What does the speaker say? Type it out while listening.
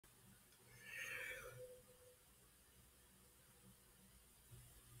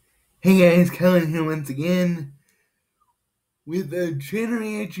Hey guys, Colin here once again with a trailer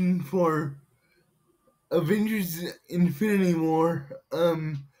reaction for Avengers Infinity War.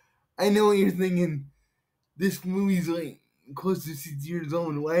 I know what you're thinking. This movie's like close to 6 years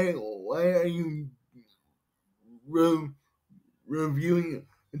old. Why are you re- reviewing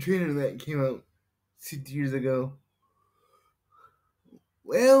a trailer that came out 6 years ago?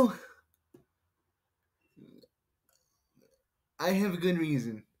 Well, I have a good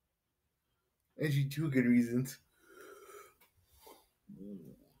reason. Actually, two good reasons.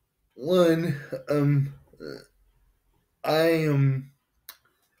 One, I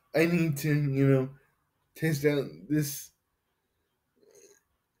I need to test out this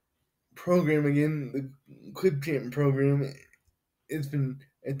program again, the Clip Champ program. It's been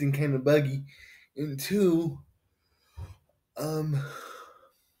acting kind of buggy. And two, um,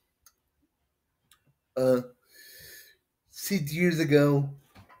 uh, 6 years ago,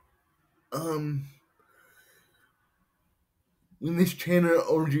 um, when this channel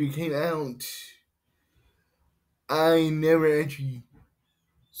originally came out, I never actually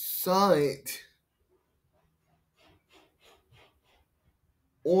saw it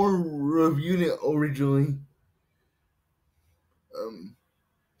or reviewed it originally. Um,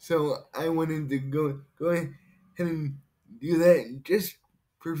 so I wanted to go ahead and do that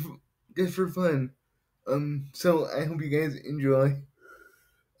for just for fun. So I hope you guys enjoy.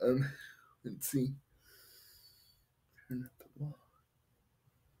 Um, let's see. Turn up the wall.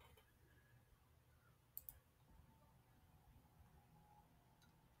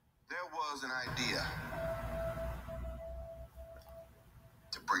 There was an idea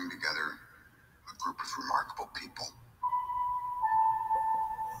to bring together a group of remarkable people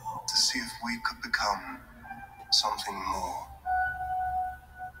to see if we could become something more.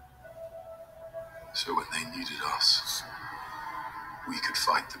 So when they needed us, we could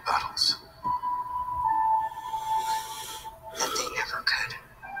fight the battles that they never could.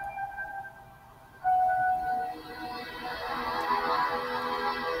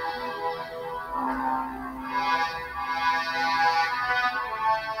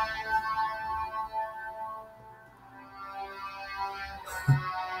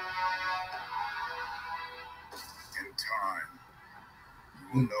 In time, you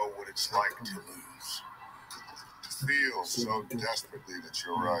will know what it's like to lose. To feel so desperately that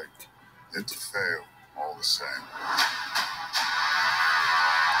you're right, yet to fail all the same.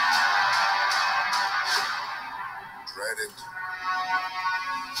 Dread it.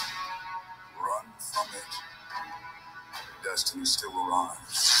 Run from it. Destiny still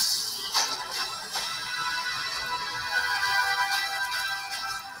arrives.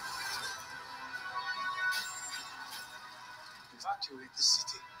 Evacuate the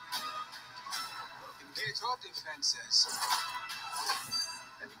city. Engage all defenses.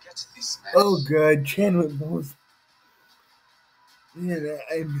 And get this mess. Oh god, Chandler both. Man,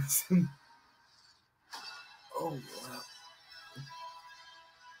 I miss him. Oh wow.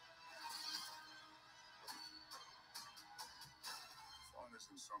 Fun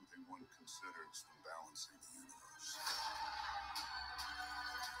isn't something one considers when balancing the universe.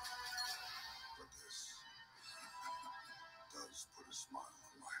 But this does put a smile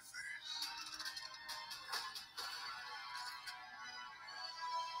on my face.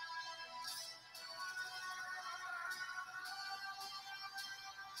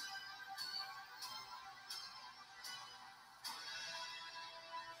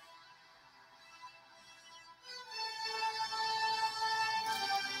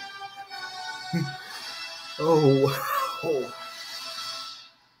 Oh wow. Who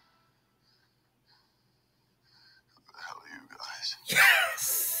the hell are you guys?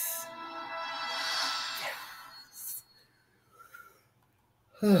 Yes.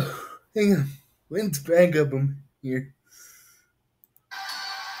 Oh, hang on. Let's back up him here.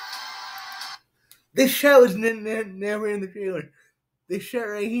 This shot was never in the trailer. This shot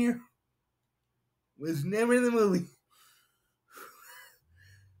right here was never in the movie.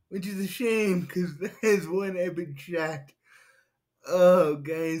 Which is a shame, because that is one epic shot. Oh,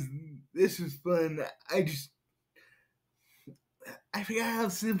 guys, this was fun. I forgot how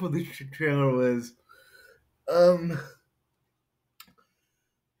simple this trailer was. Um,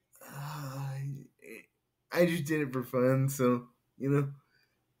 uh, I just did it for fun, so,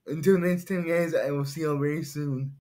 until next time, guys, I will see y'all very soon.